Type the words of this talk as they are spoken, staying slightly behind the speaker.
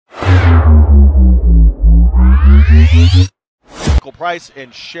Price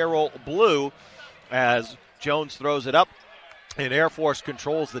and Cheryl Blue as Jones throws it up, and Air Force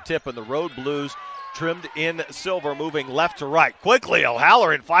controls the tip, and the Road Blues trimmed in silver, moving left to right. Quickly,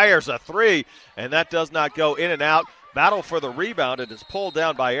 O'Halloran fires a three, and that does not go in and out. Battle for the rebound. It is pulled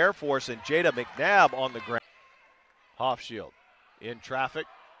down by Air Force, and Jada McNabb on the ground. Hofschild in traffic,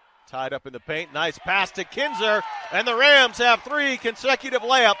 tied up in the paint. Nice pass to Kinzer, and the Rams have 3 consecutive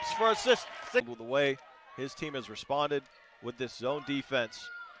layups for assist. The way his team has responded with this zone defense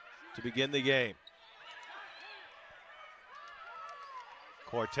to begin the game.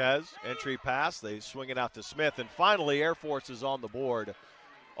 Cortez, entry pass. They swing it out to Smith, and finally Air Force is on the board.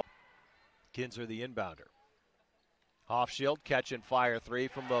 Kinzer, the inbounder. Hofschild, catch and fire three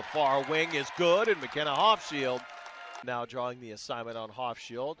from the far wing is good, and McKenna Hofschild now drawing the assignment on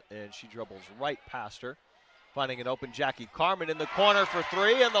Hofschild, and she dribbles right past her, finding an open Jackie Carmen in the corner for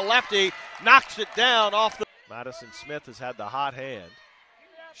three, and the lefty knocks it down off the... Madison Smith has had the hot hand.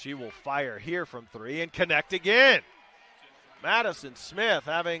 She will fire here from three and connect again. Madison Smith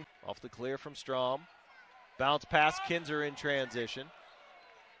having off the clear from Strom. Bounce pass Kinzer in transition.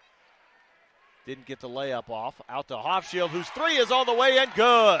 Didn't get the layup off. Out to Hofschild, whose three is on the way and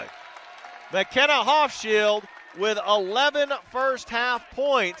good. McKenna Hofschild with 11 first half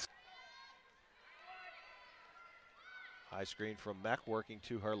points. High screen from Meck working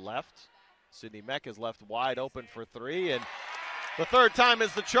to her left. Sydney Meck is left wide open for three, and the third time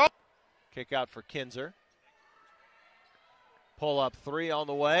is the charm. Kick out for Kinzer. Pull up three on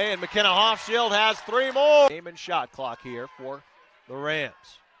the way, and McKenna Hofschild has 3 more. Game and shot clock here for the Rams.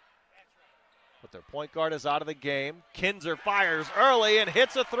 But their point guard is out of the game. Kinzer fires early and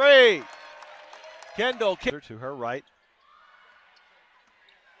hits a three. Kendall Kinzer to her right.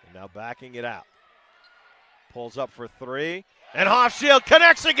 And now backing it out. Pulls up for three, and Hofschild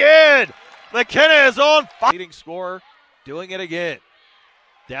connects again. McKenna is on fire. Leading scorer doing it again.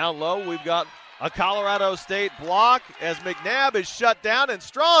 Down low, we've got a Colorado State block as McNabb is shut down, and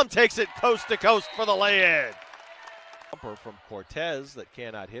Strom takes it coast to coast for the lay-in. Jumper from Cortez that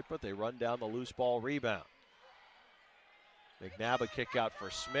cannot hit, but they run down the loose ball rebound. McNabb a kick out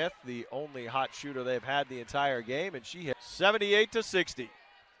for Smith, the only hot shooter they've had the entire game, and she hit 78-60.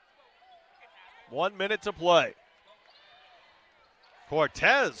 1 minute to play.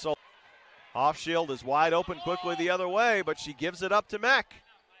 Cortez. Hofschild is wide open quickly the other way, but she gives it up to Meck.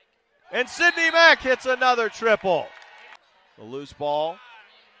 And Sydney Meck hits another triple. The loose ball,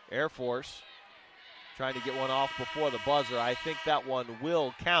 Air Force trying to get one off before the buzzer. I think that one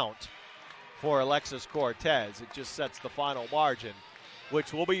will count for Alexis Cortez. It just sets the final margin,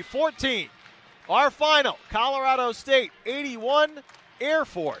 which will be 14. Our final, Colorado State 81, Air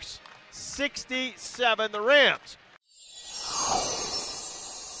Force 67. The Rams